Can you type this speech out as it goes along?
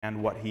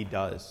and what he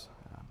does.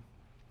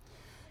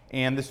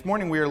 And this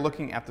morning we are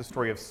looking at the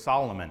story of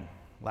Solomon.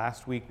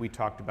 Last week we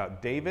talked about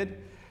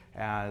David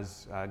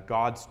as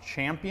God's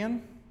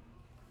champion.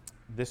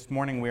 This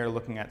morning we are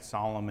looking at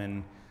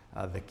Solomon,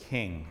 the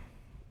king.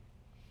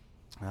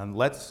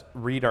 Let's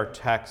read our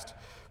text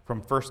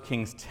from 1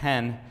 Kings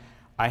 10.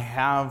 I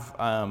have,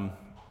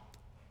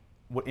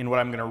 in what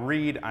I'm going to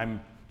read,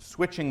 I'm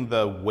switching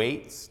the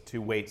weights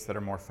to weights that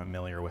are more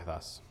familiar with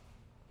us.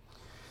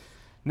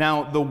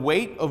 Now, the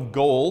weight of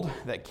gold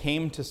that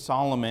came to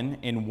Solomon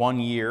in 1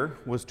 year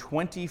was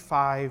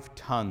 25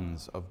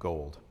 tons of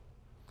gold.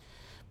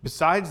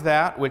 Besides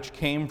that which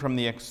came from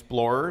the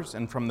explorers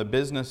and from the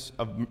business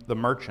of the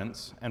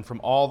merchants and from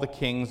all the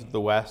kings of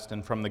the west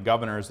and from the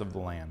governors of the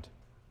land.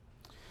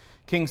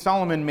 King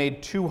Solomon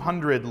made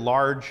 200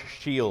 large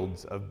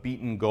shields of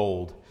beaten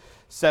gold.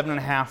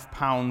 7.5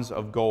 pounds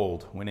of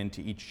gold went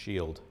into each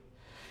shield.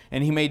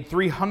 And he made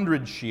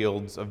 300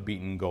 shields of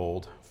beaten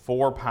gold.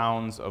 4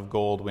 pounds of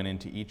gold went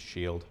into each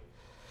shield.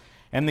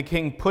 And the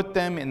king put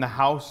them in the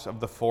house of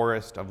the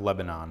forest of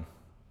Lebanon.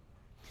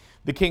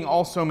 The king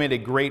also made a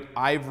great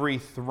ivory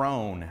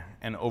throne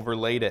and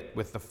overlaid it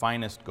with the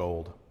finest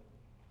gold.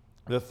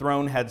 The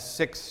throne had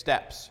 6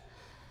 steps,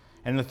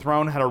 and the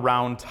throne had a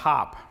round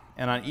top,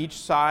 and on each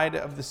side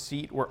of the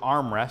seat were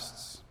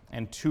armrests,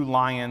 and 2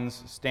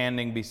 lions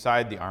standing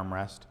beside the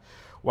armrest,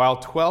 while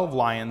 12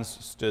 lions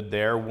stood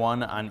there,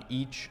 one on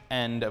each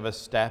end of a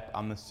step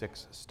on the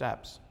 6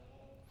 steps.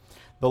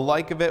 The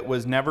like of it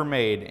was never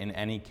made in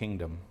any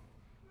kingdom.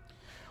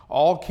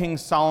 All King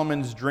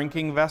Solomon's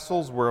drinking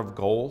vessels were of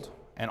gold,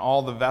 and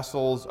all the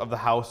vessels of the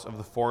house of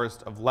the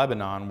forest of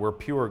Lebanon were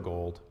pure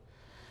gold.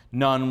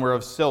 None were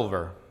of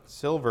silver.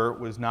 Silver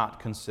was not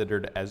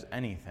considered as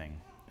anything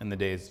in the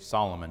days of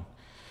Solomon.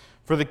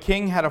 For the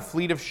king had a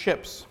fleet of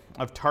ships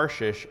of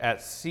Tarshish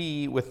at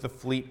sea with the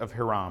fleet of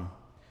Hiram.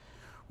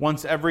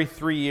 Once every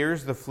 3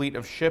 years, the fleet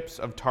of ships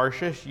of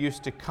Tarshish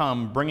used to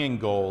come bringing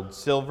gold,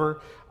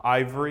 silver,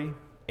 ivory,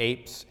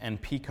 apes,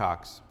 and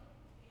peacocks.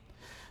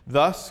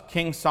 Thus,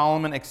 King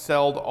Solomon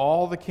excelled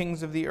all the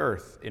kings of the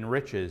earth in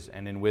riches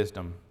and in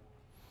wisdom.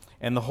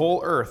 And the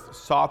whole earth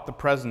sought the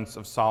presence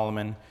of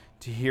Solomon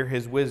to hear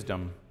his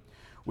wisdom,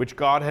 which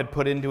God had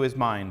put into his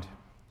mind.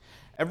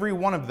 Every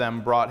one of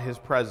them brought his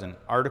present,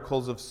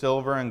 articles of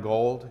silver and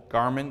gold,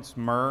 garments,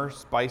 myrrh,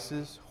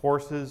 spices,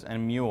 horses,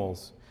 and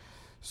mules,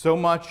 so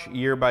much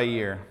year by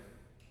year.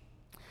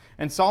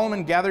 And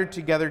Solomon gathered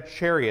together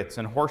chariots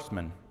and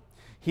horsemen.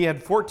 He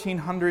had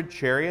 1,400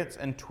 chariots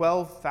and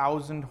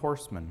 12,000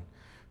 horsemen,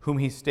 whom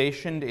he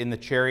stationed in the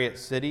chariot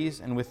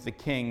cities and with the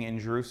king in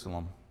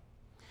Jerusalem.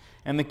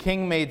 And the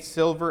king made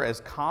silver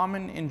as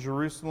common in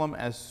Jerusalem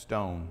as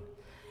stone,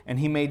 and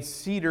he made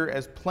cedar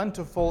as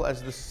plentiful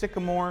as the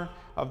sycamore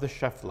of the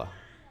Shephelah.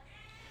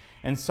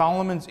 And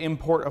Solomon's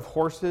import of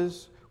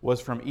horses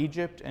was from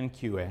Egypt and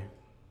Kue.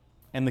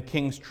 And the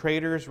king's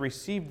traders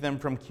received them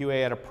from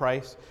Kue at a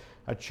price.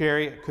 A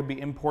chariot could be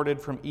imported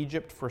from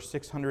Egypt for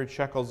 600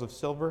 shekels of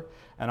silver,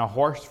 and a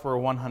horse for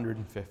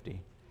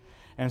 150.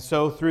 And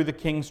so through the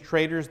king's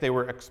traders they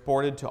were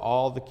exported to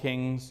all the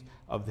kings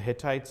of the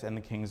Hittites and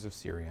the kings of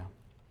Syria.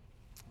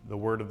 The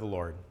word of the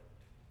Lord.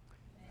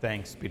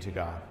 Thanks be to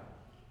God.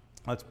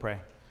 Let's pray.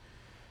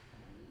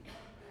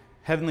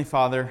 Heavenly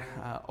Father,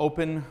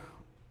 open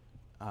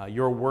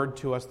your word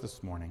to us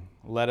this morning.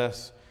 Let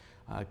us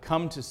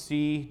come to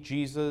see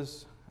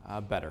Jesus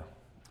better.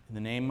 In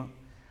the name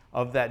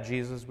of that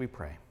Jesus we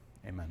pray.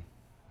 Amen.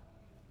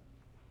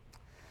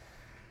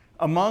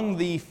 Among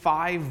the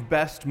 5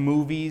 best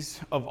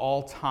movies of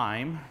all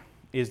time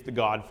is The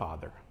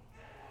Godfather.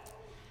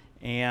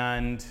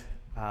 And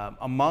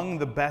among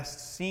the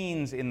best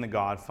scenes in The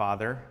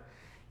Godfather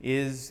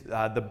is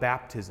the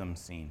baptism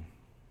scene.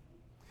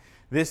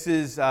 This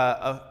is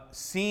a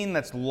scene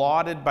that's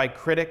lauded by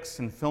critics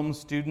and film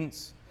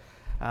students.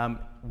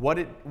 What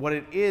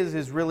it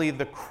is really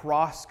the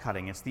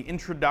cross-cutting. It's the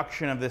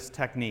introduction of this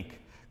technique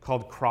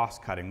called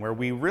cross-cutting, where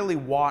we really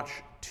watch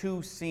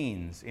 2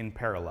 scenes in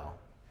parallel.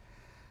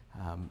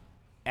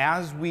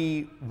 As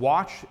we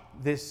watch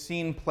this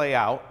scene play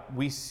out,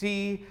 we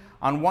see,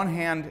 on one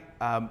hand,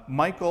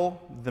 Michael,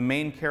 the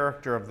main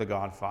character of The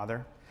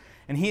Godfather,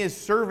 and he is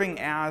serving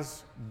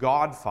as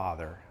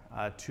godfather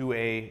to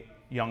a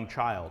young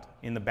child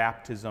in the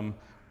baptism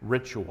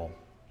ritual.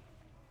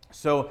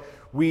 So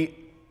we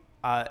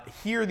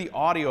hear the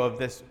audio of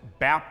this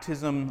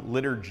baptism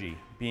liturgy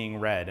being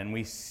read, and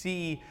we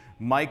see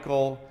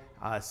Michael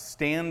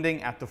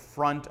standing at the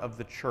front of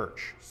the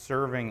church,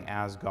 serving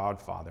as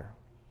godfather.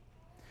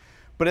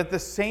 But at the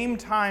same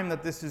time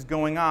that this is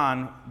going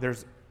on,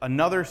 there's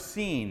another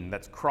scene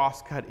that's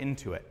cross-cut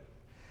into it.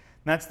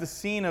 And that's the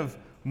scene of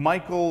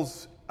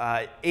Michael's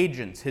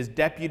agents, his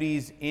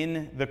deputies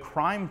in the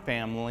crime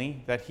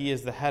family that he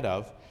is the head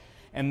of,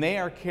 and they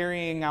are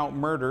carrying out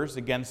murders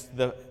against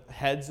the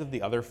heads of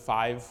the other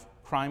 5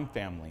 crime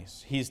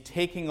families. He's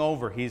taking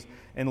over. He's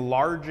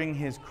enlarging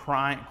his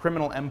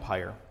criminal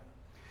empire.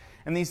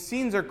 And these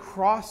scenes are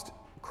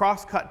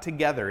cross-cut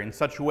together in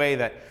such a way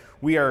that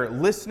we are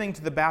listening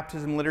to the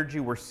baptism liturgy.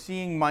 We're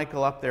seeing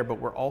Michael up there, but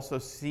we're also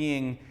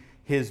seeing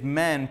his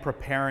men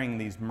preparing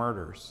these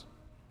murders.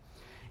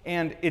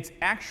 And it's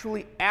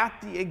actually at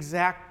the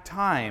exact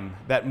time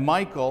that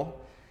Michael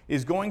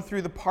is going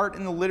through the part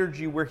in the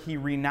liturgy where he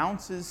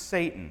renounces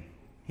Satan.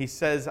 He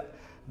says,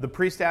 the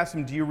priest asks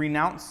him, "Do you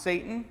renounce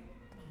Satan?"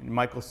 And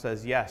Michael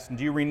says, "Yes." "And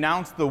do you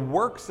renounce the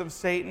works of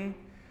Satan?"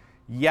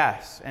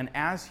 "Yes." And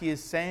as he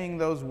is saying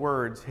those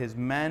words, his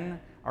men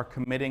are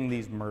committing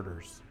these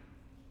murders.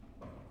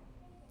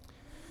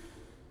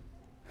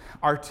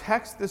 Our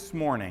text this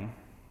morning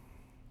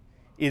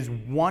is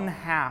one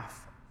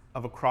half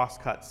of a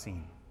cross-cut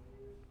scene.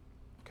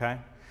 Okay?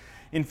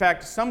 In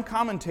fact, some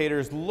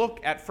commentators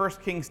look at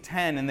 1 Kings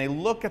 10 and they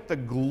look at the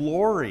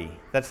glory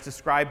that's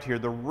described here,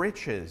 the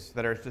riches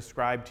that are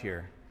described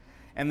here,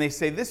 and they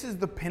say this is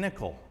the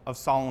pinnacle of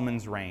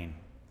Solomon's reign.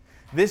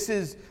 This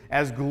is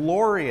as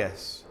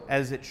glorious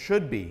as it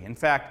should be. In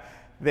fact,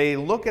 they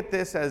look at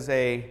this as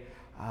a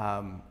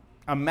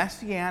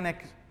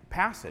messianic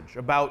passage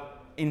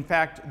about, in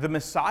fact, the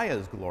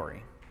Messiah's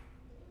glory.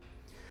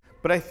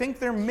 But I think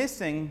they're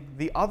missing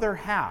the other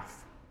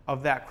half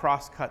of that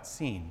cross-cut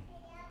scene.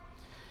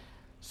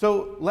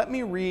 So let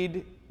me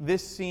read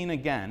this scene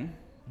again,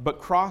 but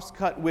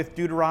cross-cut with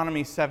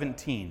Deuteronomy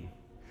 17.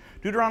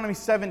 Deuteronomy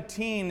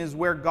 17 is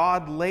where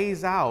God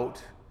lays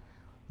out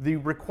the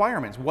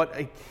requirements, what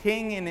a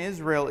king in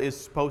Israel is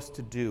supposed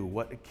to do,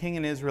 what a king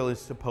in Israel is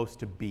supposed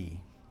to be.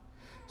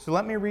 So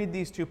let me read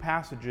these two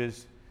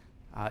passages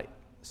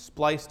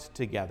spliced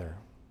together.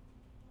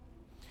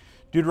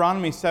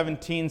 Deuteronomy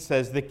 17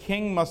 says, "The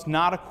king must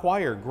not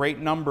acquire great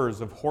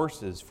numbers of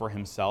horses for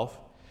himself,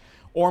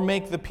 or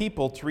make the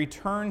people to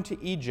return to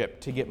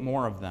Egypt to get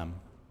more of them.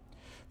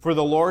 For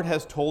the Lord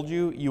has told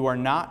you, you are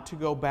not to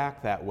go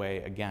back that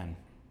way again."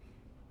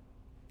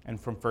 And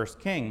from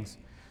 1 Kings,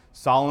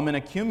 Solomon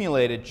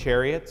accumulated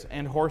chariots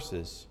and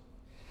horses.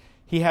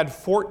 He had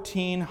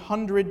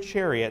 1,400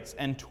 chariots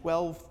and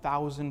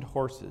 12,000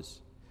 horses.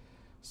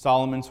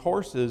 Solomon's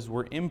horses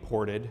were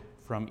imported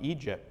from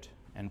Egypt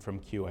and from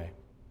Kue.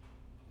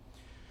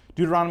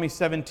 Deuteronomy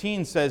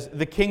 17 says,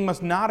 "The king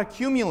must not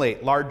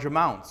accumulate large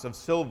amounts of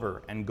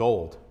silver and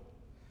gold."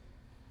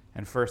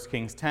 And 1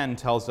 Kings 10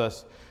 tells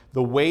us,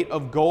 "The weight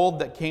of gold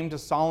that came to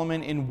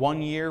Solomon in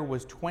 1 year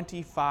was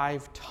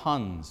 25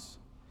 tons.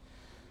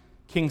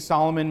 King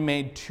Solomon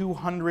made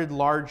 200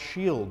 large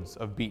shields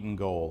of beaten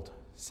gold.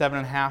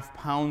 7.5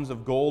 pounds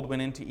of gold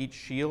went into each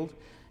shield,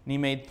 and he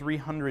made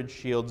 300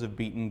 shields of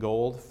beaten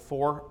gold.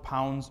 4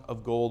 pounds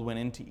of gold went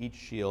into each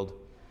shield.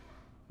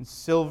 And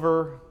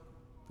silver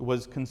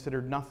was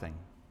considered nothing."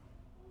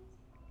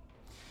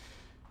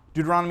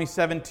 Deuteronomy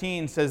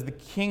 17 says, "The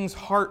king's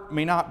heart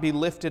may not be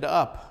lifted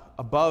up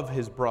above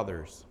his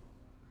brothers."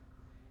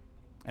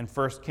 And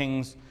 1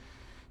 Kings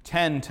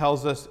 10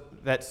 tells us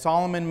that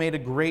Solomon made a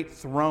great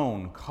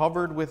throne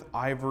covered with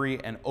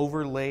ivory and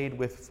overlaid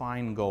with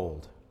fine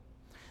gold.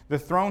 The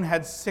throne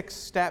had 6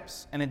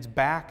 steps, and its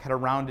back had a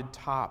rounded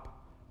top.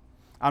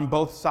 On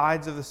both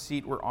sides of the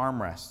seat were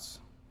armrests,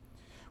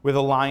 with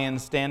a lion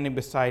standing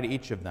beside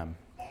each of them.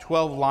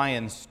 12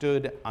 lions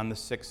stood on the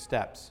 6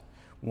 steps,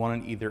 one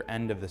on either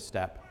end of the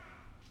step.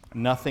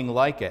 Nothing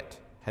like it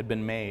had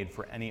been made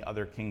for any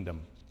other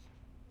kingdom.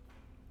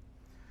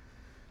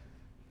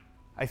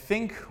 I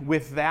think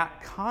with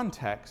that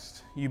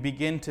context, you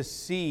begin to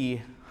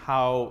see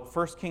how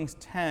 1 Kings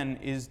 10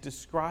 is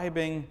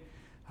describing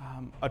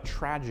a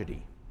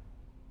tragedy.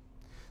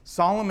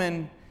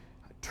 Solomon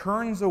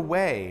turns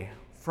away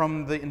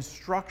from the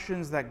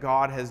instructions that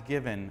God has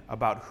given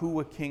about who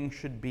a king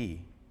should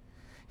be.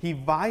 He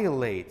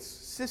violates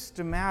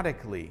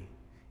systematically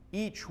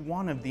each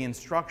one of the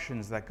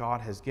instructions that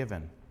God has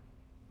given.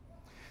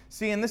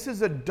 See, and this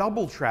is a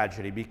double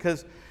tragedy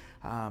because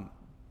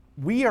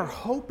we are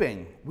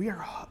hoping,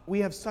 we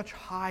have such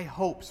high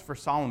hopes for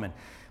Solomon.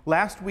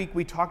 Last week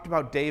we talked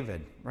about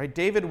David, right?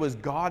 David was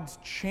God's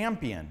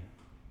champion.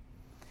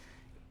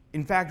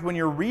 In fact, when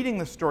you're reading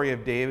the story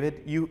of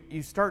David,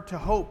 you start to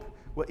hope,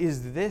 well,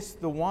 is this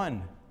the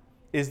one?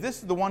 Is this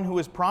the one who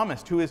is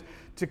promised, who is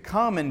to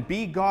come and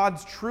be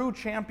God's true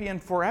champion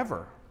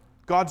forever,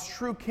 God's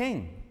true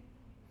king?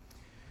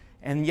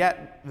 And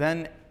yet,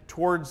 then,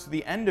 towards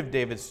the end of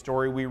David's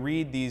story, we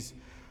read these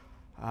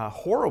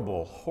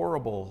horrible,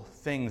 horrible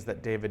things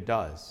that David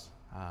does.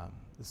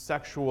 The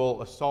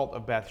sexual assault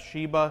of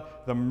Bathsheba,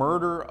 the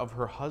murder of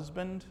her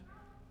husband.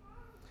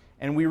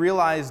 And we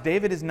realize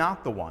David is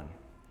not the one.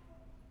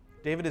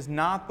 David is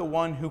not the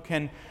one who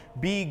can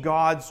be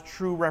God's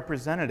true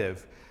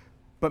representative,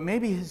 but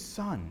maybe his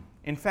son.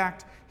 In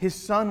fact, his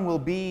son will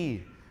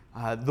be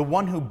the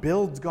one who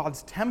builds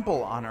God's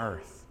temple on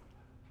earth.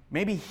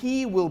 Maybe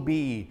he will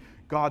be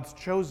God's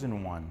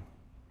chosen one.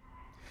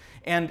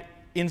 And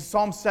in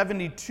Psalm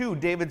 72,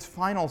 David's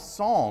final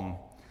psalm,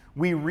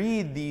 we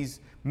read these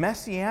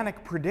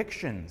messianic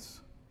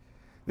predictions.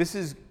 This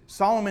is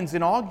Solomon's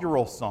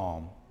inaugural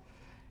psalm,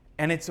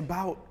 and it's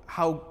about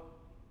how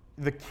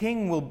the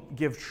king will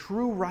give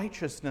true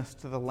righteousness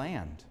to the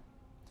land.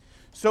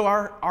 So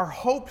our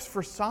hopes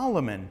for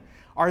Solomon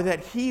are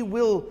that he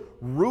will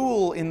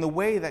rule in the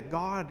way that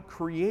God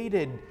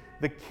created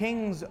the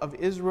kings of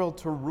Israel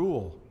to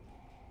rule.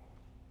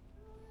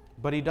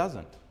 But he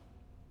doesn't.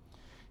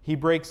 He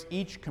breaks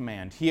each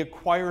command. He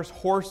acquires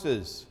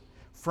horses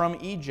from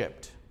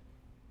Egypt.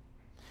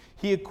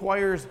 He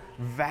acquires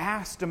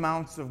vast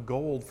amounts of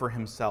gold for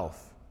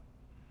himself.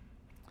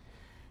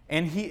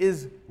 And he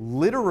is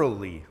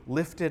literally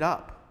lifted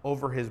up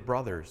over his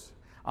brothers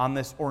on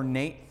this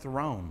ornate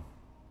throne.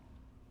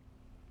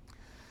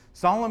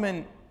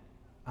 Solomon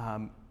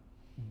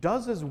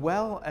does as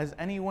well as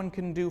anyone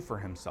can do for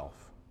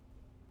himself.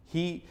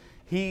 He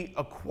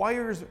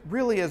acquires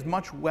really as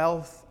much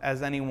wealth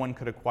as anyone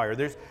could acquire.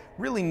 There's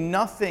really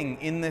nothing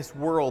in this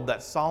world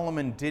that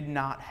Solomon did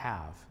not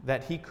have,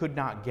 that he could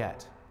not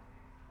get.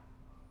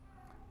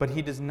 But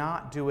he does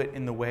not do it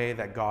in the way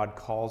that God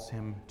calls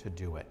him to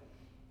do it.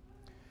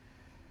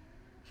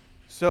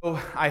 So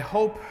I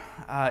hope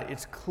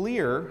it's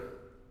clear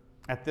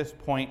at this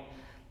point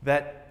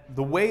that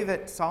the way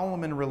that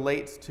Solomon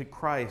relates to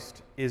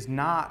Christ is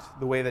not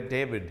the way that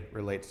David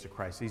relates to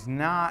Christ. He's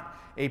not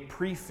a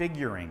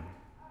prefiguring.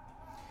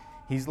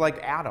 He's like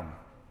Adam.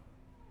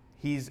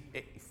 He's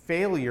a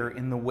failure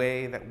in the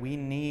way that we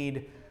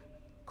need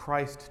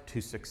Christ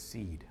to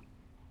succeed.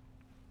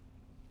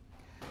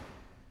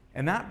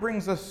 And that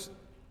brings us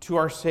to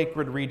our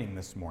sacred reading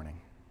this morning.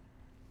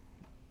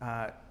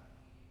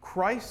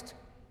 Christ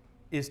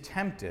is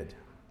tempted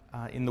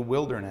in the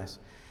wilderness.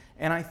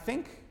 And I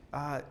think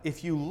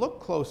if you look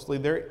closely,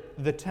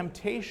 the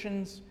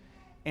temptations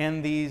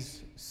and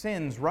these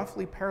sins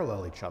roughly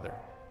parallel each other.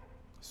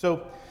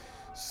 So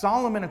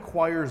Solomon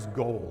acquires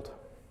gold,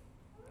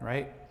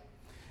 right?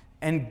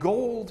 And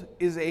gold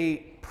is a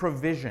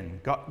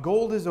provision.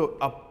 Gold is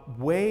a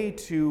way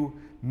to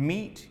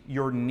meet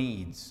your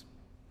needs.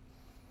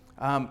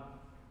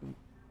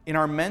 In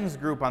our men's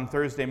group on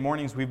Thursday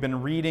mornings, we've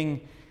been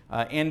reading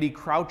Andy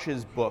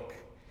Crouch's book.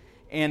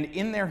 And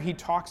in there he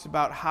talks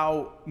about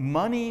how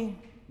money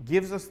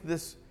gives us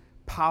this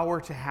power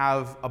to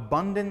have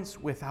abundance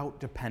without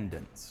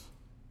dependence,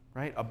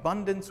 right?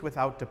 Abundance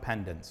without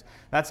dependence.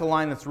 That's a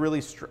line that's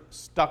really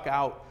stuck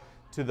out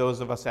to those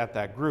of us at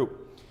that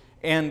group.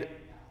 And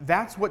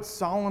that's what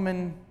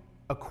Solomon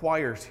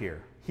acquires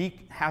here. He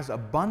has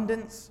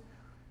abundance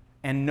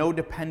and no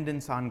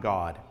dependence on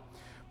God.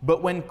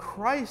 But when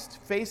Christ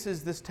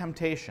faces this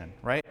temptation,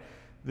 right?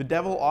 The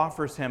devil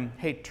offers him,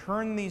 hey,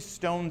 turn these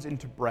stones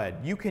into bread.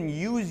 You can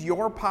use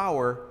your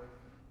power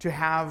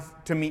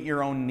to meet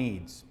your own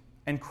needs.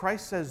 And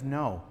Christ says,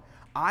 no,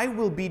 I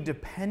will be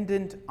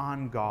dependent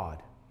on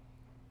God.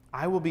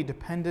 I will be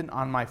dependent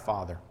on my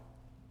Father.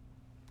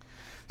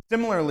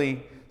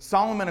 Similarly,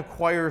 Solomon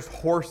acquires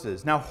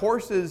horses. Now,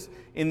 horses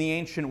in the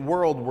ancient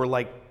world were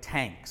like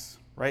tanks,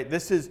 right?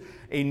 This is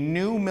a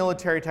new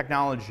military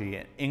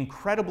technology,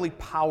 incredibly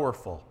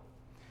powerful.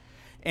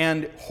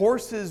 And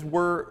horses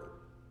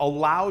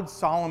allowed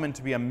Solomon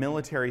to be a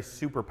military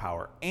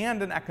superpower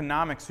and an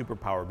economic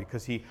superpower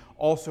because he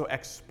also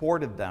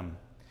exported them.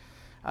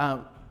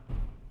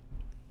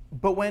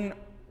 But when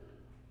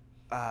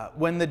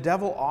the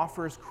devil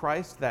offers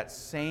Christ that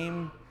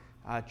same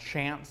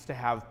chance to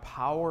have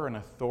power and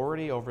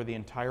authority over the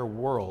entire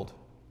world,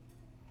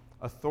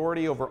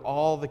 authority over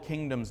all the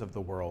kingdoms of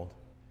the world,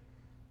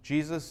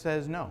 Jesus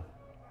says, no,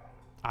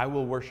 I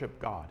will worship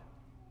God.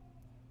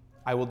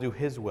 I will do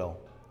his will.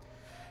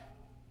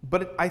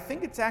 But I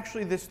think it's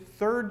actually this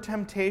third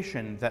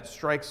temptation that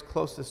strikes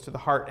closest to the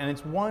heart, and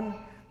it's one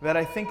that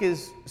I think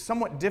is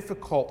somewhat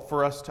difficult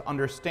for us to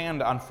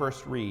understand on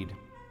first read.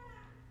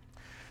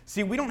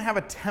 See, we don't have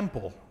a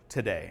temple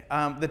today.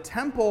 The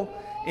temple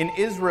in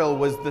Israel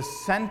was the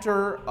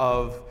center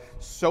of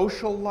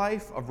social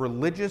life, of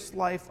religious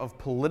life, of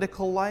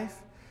political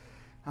life.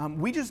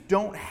 We just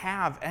don't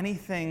have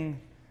anything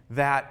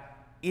that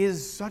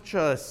is such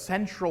a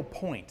central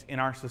point in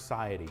our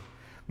society.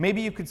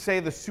 Maybe you could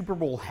say the Super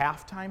Bowl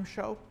halftime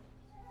show,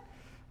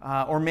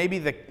 or maybe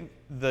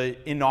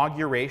the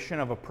inauguration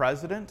of a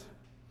president.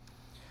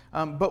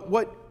 But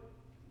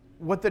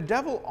what the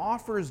devil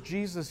offers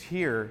Jesus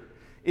here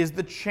is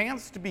the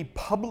chance to be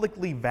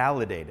publicly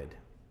validated.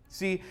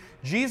 See,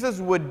 Jesus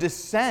would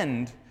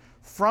descend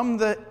from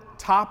the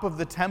top of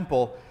the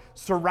temple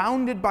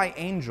surrounded by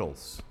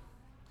angels.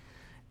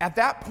 At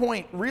that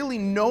point, really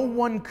no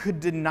one could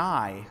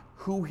deny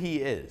who he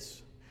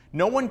is.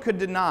 No one could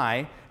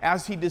deny,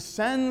 as he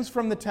descends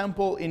from the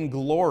temple in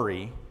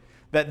glory,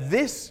 that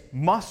this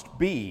must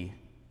be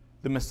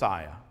the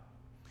Messiah.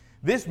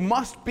 This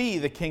must be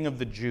the King of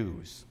the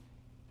Jews.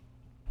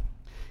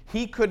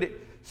 He could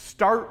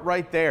start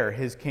right there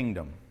his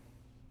kingdom.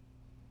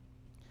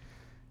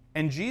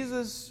 And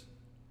Jesus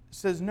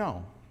says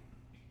no.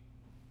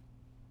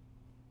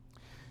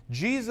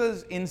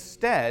 Jesus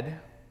instead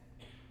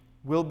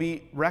will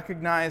be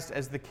recognized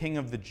as the King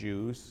of the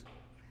Jews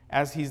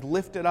as he's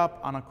lifted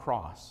up on a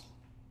cross.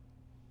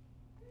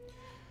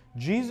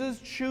 Jesus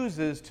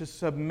chooses to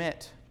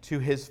submit to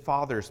his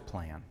Father's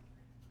plan,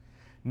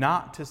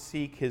 not to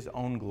seek his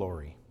own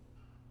glory.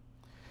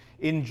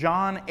 In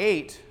John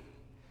 8,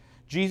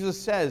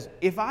 Jesus says,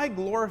 if I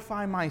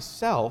glorify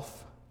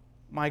myself,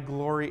 my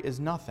glory is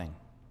nothing.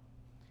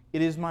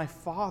 It is my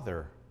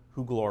Father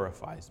who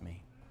glorifies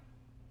me.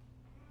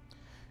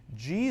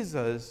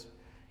 Jesus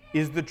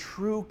is the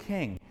true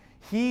king.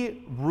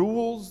 He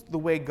rules the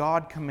way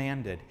God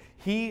commanded.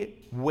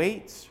 He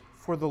waits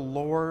for the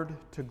Lord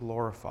to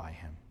glorify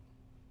him.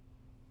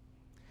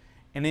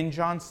 And in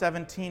John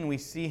 17, we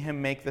see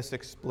him make this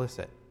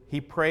explicit. He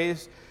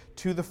prays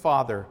to the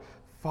Father,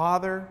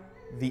 Father,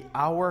 the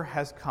hour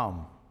has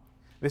come.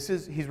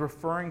 He's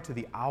referring to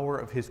the hour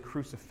of his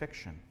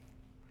crucifixion.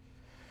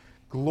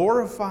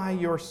 Glorify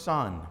your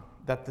Son,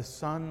 that the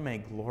Son may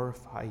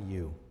glorify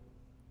you.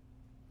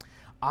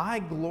 I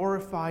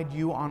glorified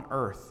you on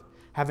earth,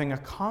 having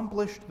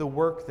accomplished the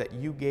work that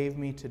you gave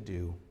me to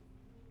do.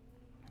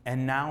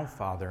 And now,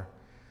 Father,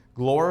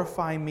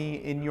 glorify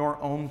me in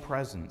your own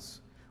presence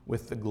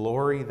with the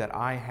glory that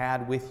I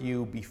had with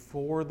you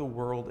before the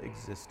world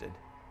existed.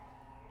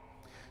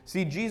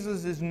 See,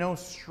 Jesus is no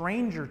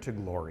stranger to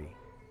glory,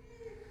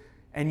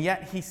 and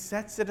yet he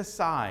sets it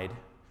aside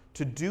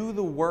to do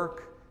the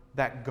work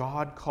that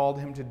God called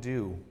him to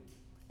do.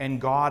 And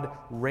God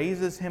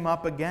raises him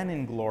up again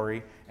in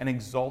glory and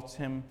exalts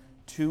him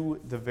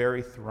to the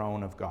very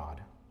throne of God.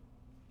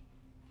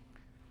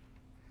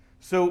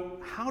 So,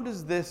 how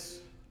does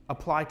this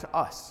apply to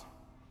us?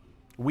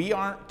 We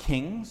aren't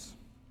kings.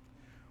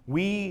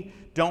 We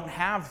don't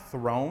have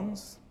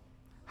thrones.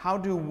 How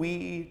do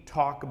we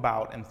talk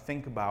about and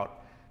think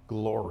about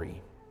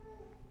glory?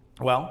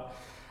 Well,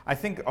 I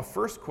think a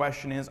first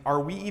question is,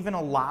 are we even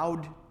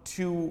allowed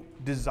to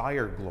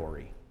desire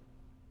glory?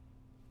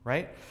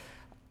 Right?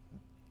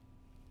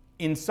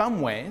 In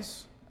some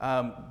ways,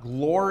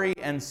 glory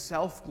and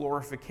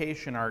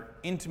self-glorification are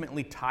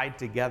intimately tied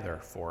together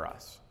for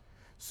us.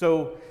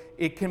 So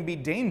it can be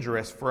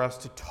dangerous for us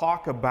to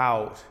talk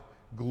about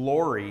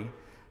glory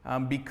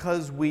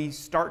because we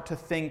start to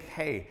think,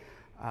 hey,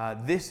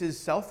 this is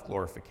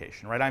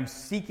self-glorification, right? I'm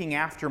seeking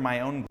after my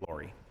own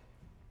glory.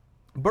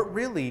 But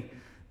really,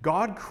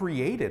 God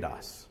created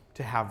us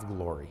to have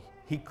glory.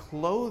 He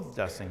clothed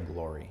us in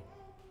glory.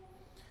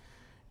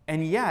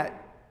 And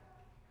yet,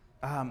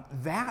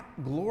 that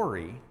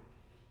glory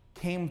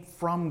came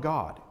from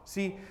God.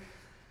 See,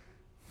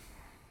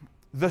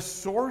 the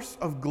source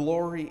of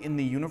glory in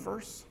the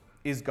universe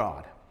is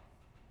God.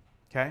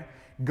 Okay?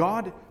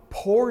 God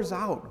pours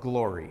out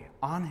glory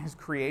on his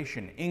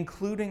creation,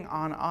 including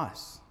on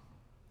us.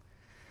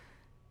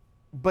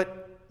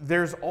 But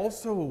there's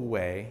also a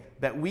way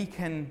that we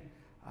can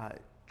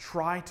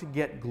try to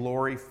get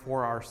glory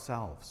for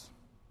ourselves.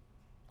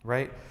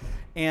 Right?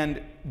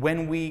 And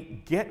when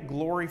we get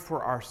glory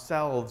for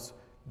ourselves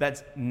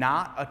that's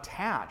not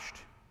attached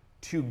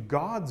to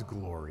God's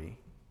glory,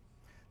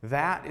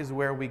 that is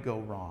where we go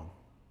wrong.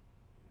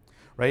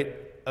 Right?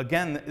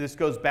 Again, this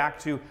goes back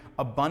to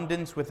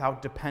abundance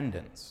without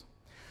dependence.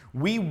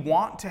 We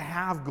want to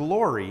have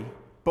glory,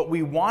 but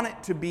we want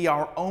it to be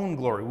our own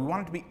glory. We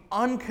want it to be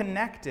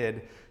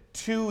unconnected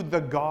to the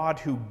God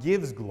who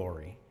gives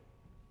glory.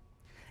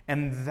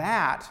 And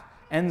that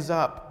ends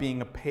up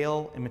being a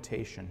pale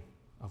imitation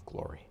of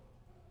glory.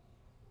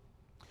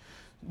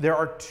 There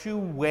are two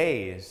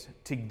ways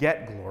to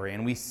get glory,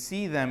 and we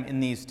see them in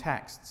these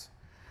texts.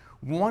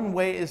 One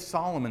way is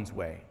Solomon's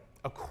way,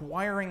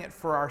 acquiring it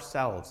for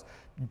ourselves,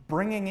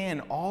 bringing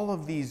in all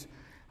of these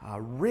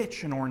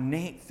rich and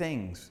ornate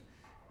things,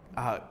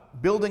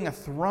 building a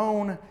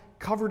throne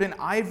covered in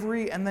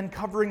ivory and then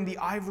covering the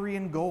ivory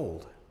in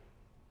gold.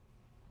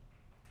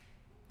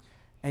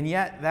 And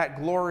yet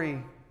that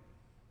glory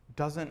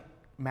doesn't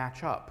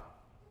match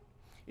up.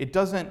 It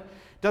doesn't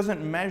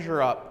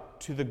measure up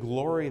to the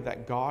glory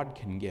that God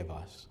can give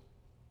us.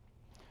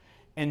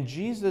 And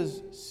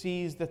Jesus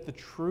sees that the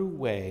true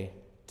way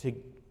to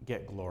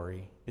get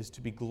glory is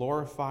to be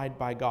glorified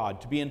by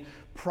God, to be in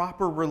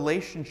proper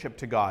relationship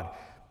to God,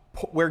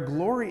 where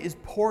glory is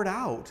poured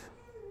out,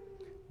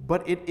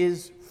 but it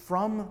is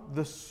from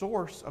the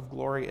source of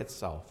glory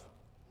itself.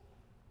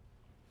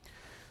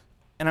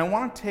 And I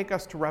want to take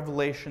us to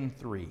Revelation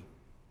 3.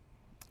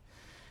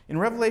 In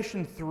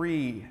Revelation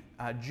 3,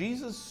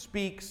 Jesus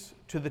speaks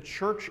to the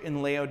church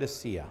in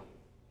Laodicea.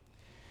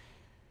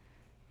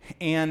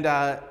 And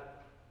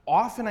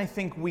often I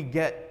think we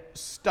get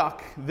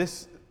stuck.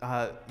 This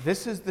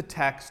is the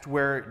text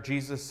where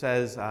Jesus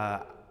says,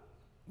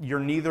 you're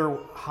neither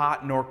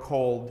hot nor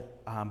cold,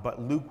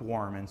 but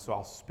lukewarm, and so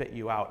I'll spit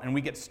you out. And we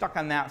get stuck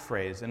on that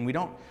phrase, and we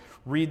don't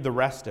read the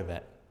rest of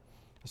it.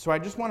 So I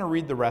just want to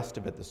read the rest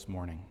of it this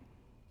morning.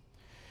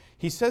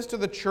 He says to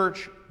the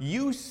church,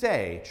 you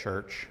say,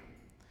 church,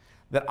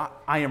 that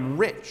I am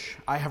rich,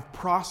 I have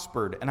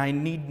prospered, and I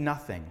need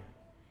nothing.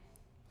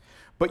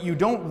 But you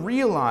don't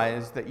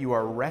realize that you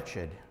are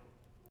wretched,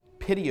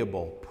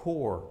 pitiable,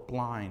 poor,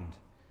 blind,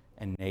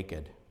 and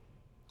naked.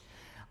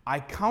 I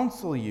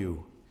counsel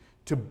you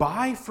to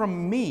buy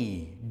from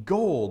me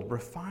gold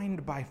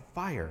refined by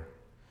fire,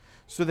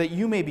 so that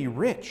you may be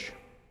rich,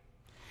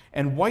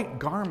 and white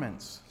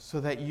garments, so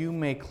that you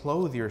may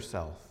clothe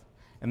yourself,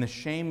 and the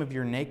shame of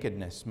your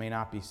nakedness may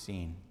not be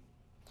seen.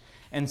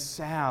 and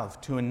salve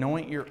to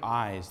anoint your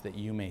eyes that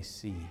you may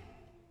see.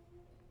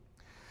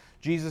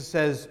 Jesus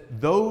says,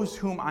 those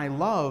whom I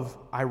love,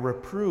 I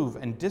reprove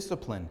and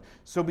discipline.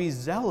 So be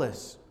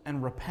zealous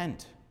and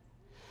repent.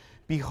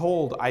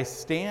 Behold, I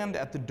stand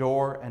at the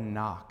door and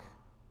knock.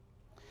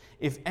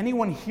 If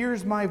anyone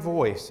hears my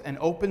voice and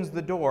opens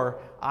the door,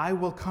 I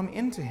will come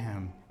into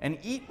him and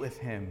eat with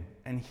him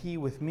and he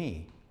with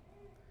me.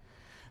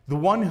 The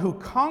one who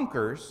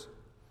conquers,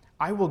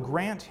 I will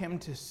grant him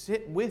to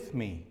sit with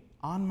me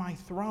on my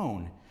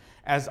throne,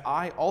 as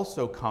I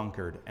also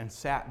conquered and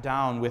sat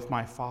down with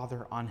my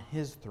Father on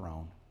his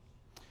throne.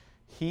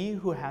 He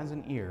who has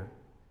an ear,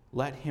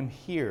 let him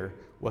hear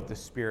what the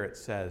Spirit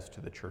says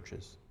to the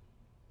churches.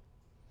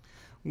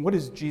 What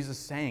is Jesus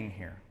saying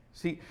here?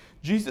 See,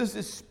 Jesus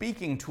is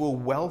speaking to a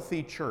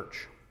wealthy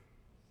church,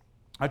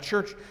 a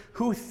church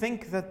who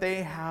think that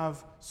they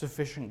have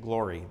sufficient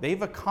glory.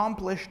 They've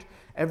accomplished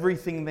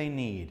everything they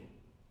need.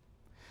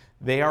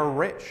 They are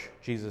rich,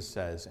 Jesus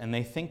says, and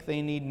they think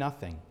they need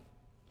nothing.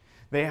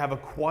 They have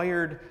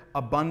acquired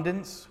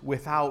abundance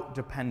without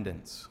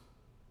dependence.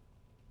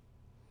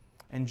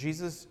 And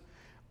Jesus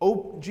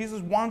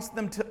wants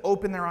them to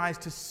open their eyes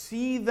to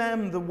see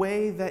them the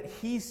way that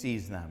he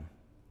sees them,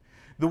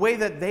 the way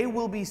that they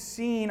will be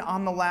seen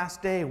on the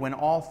last day when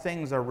all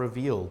things are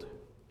revealed.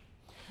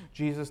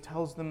 Jesus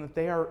tells them that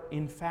they are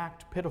in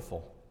fact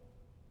pitiful.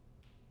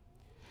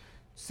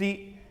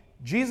 See,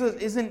 Jesus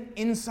isn't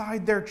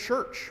inside their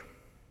church.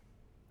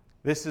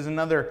 This is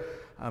another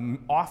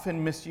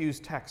often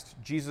misused text.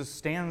 Jesus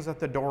stands at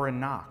the door and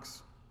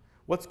knocks.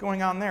 What's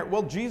going on there?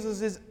 Well,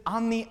 Jesus is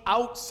on the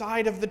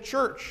outside of the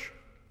church.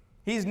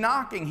 He's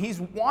knocking. He's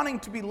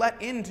wanting to be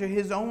let into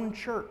his own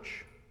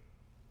church.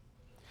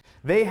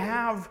 They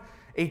have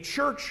a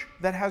church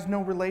that has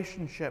no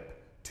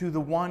relationship to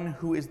the one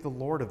who is the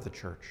Lord of the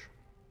church.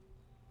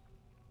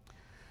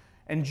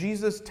 And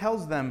Jesus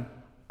tells them,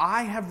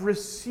 I have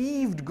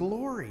received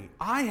glory.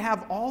 I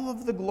have all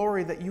of the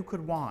glory that you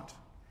could want,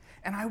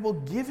 and I will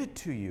give it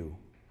to you.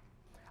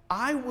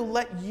 I will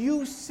let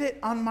you sit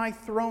on my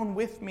throne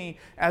with me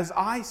as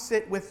I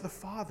sit with the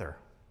Father.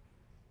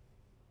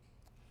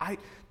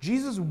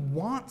 Jesus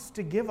wants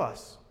to give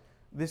us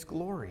this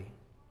glory.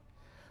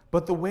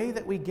 But the way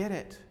that we get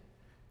it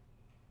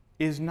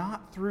is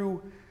not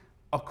through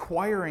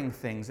acquiring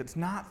things. It's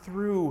not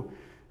through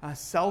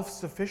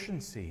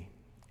self-sufficiency.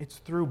 It's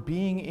through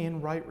being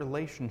in right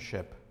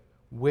relationship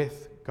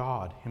with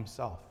God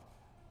himself.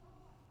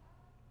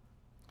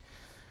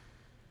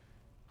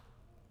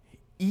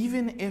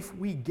 Even if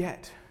we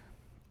get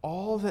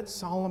all that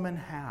Solomon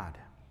had,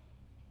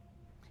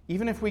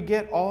 even if we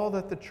get all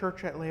that the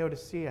church at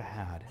Laodicea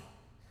had,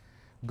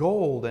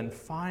 gold and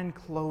fine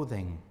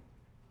clothing,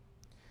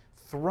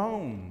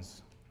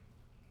 thrones,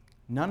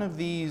 none of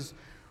these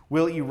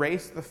will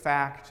erase the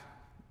fact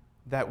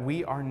that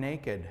we are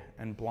naked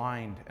and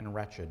blind and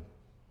wretched.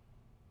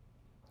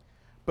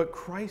 But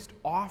Christ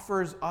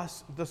offers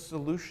us the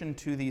solution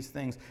to these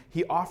things.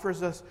 He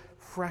offers us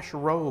fresh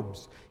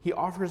robes. He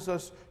offers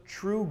us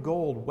true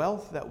gold,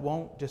 wealth that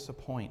won't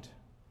disappoint.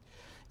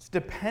 It's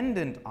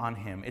dependent on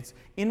him. It's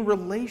in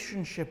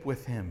relationship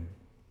with him.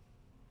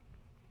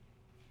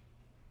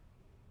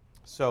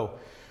 So,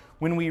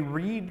 when we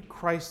read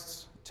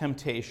Christ's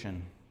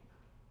temptation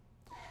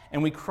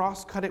and we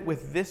cross-cut it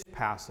with this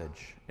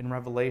passage in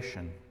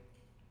Revelation,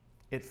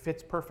 it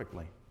fits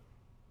perfectly.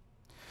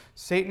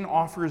 Satan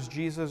offers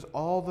Jesus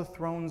all the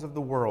thrones of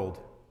the world,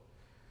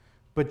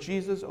 but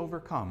Jesus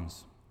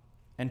overcomes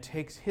and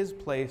takes his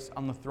place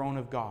on the throne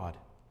of God,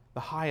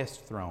 the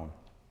highest throne.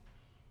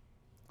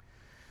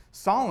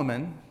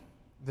 Solomon,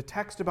 the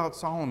text about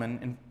Solomon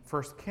in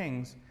 1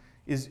 Kings,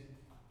 is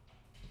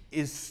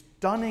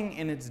stunning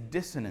in its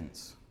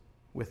dissonance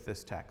with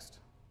this text.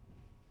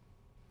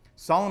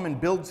 Solomon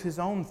builds his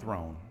own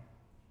throne,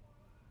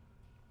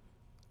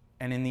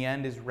 and in the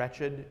end is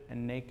wretched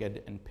and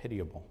naked and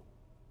pitiable.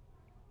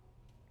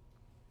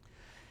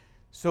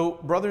 So,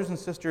 brothers and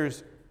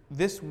sisters,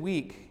 this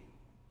week,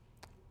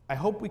 I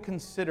hope we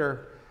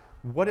consider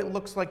what it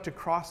looks like to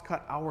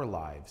cross-cut our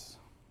lives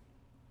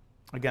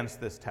against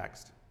this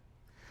text.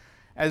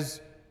 As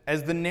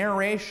the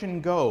narration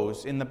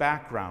goes in the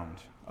background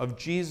of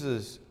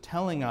Jesus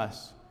telling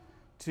us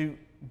to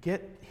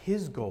get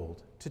his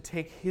gold, to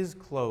take his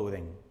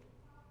clothing,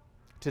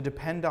 to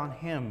depend on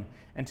him,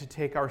 and to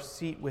take our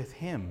seat with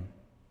him,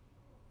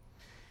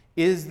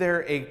 is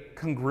there a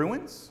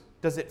congruence?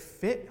 Does it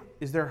fit?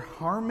 Is there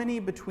harmony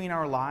between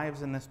our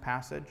lives in this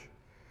passage?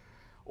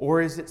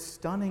 Or is it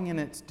stunning in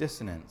its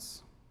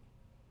dissonance?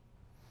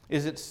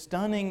 Is it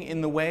stunning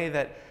in the way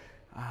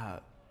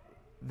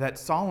that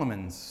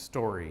Solomon's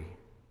story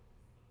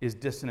is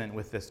dissonant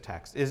with this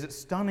text? Is it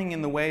stunning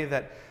in the way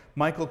that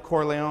Michael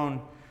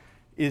Corleone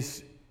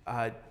is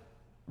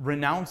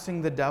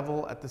renouncing the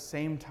devil at the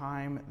same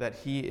time that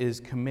he is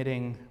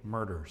committing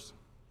murders?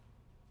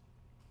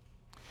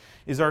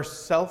 Is our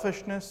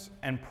selfishness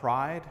and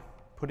pride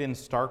put in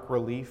stark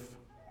relief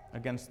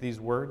against these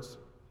words?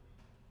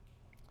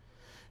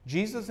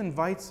 Jesus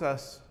invites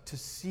us to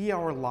see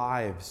our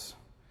lives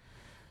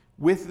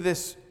with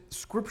this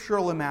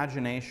scriptural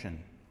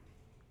imagination,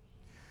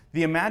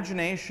 the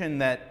imagination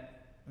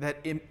that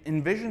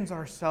envisions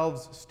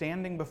ourselves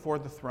standing before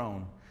the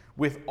throne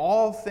with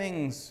all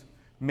things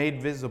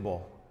made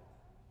visible.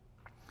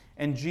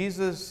 And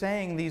Jesus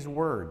saying these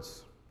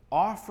words,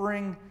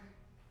 offering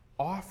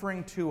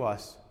to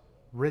us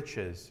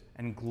riches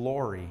and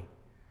glory.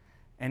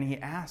 And he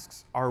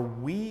asks, are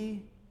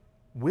we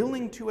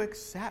willing to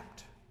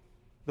accept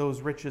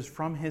those riches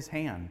from his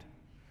hand?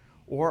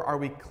 Or are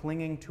we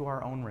clinging to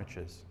our own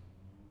riches?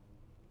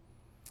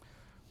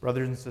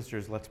 Brothers and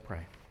sisters, let's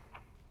pray.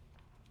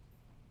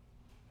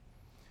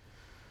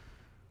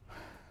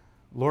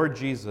 Lord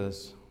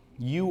Jesus,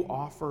 you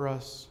offer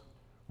us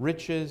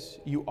riches,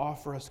 you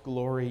offer us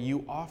glory,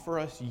 you offer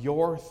us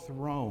your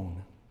throne.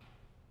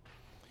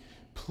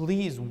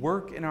 Please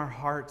work in our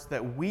hearts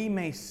that we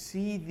may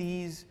see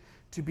these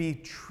to be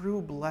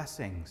true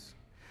blessings,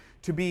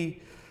 to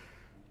be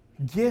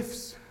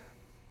gifts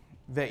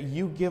that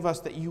you give us,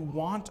 that you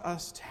want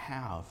us to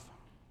have.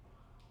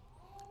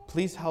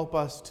 Please help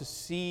us to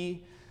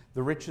see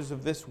the riches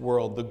of this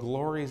world, the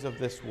glories of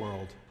this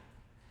world,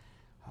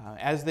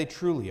 as they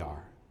truly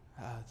are.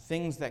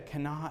 Things that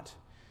cannot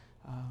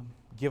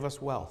give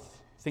us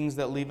wealth, things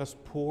that leave us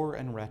poor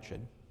and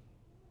wretched.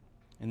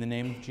 In the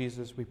name of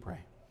Jesus we pray.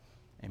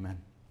 Amen.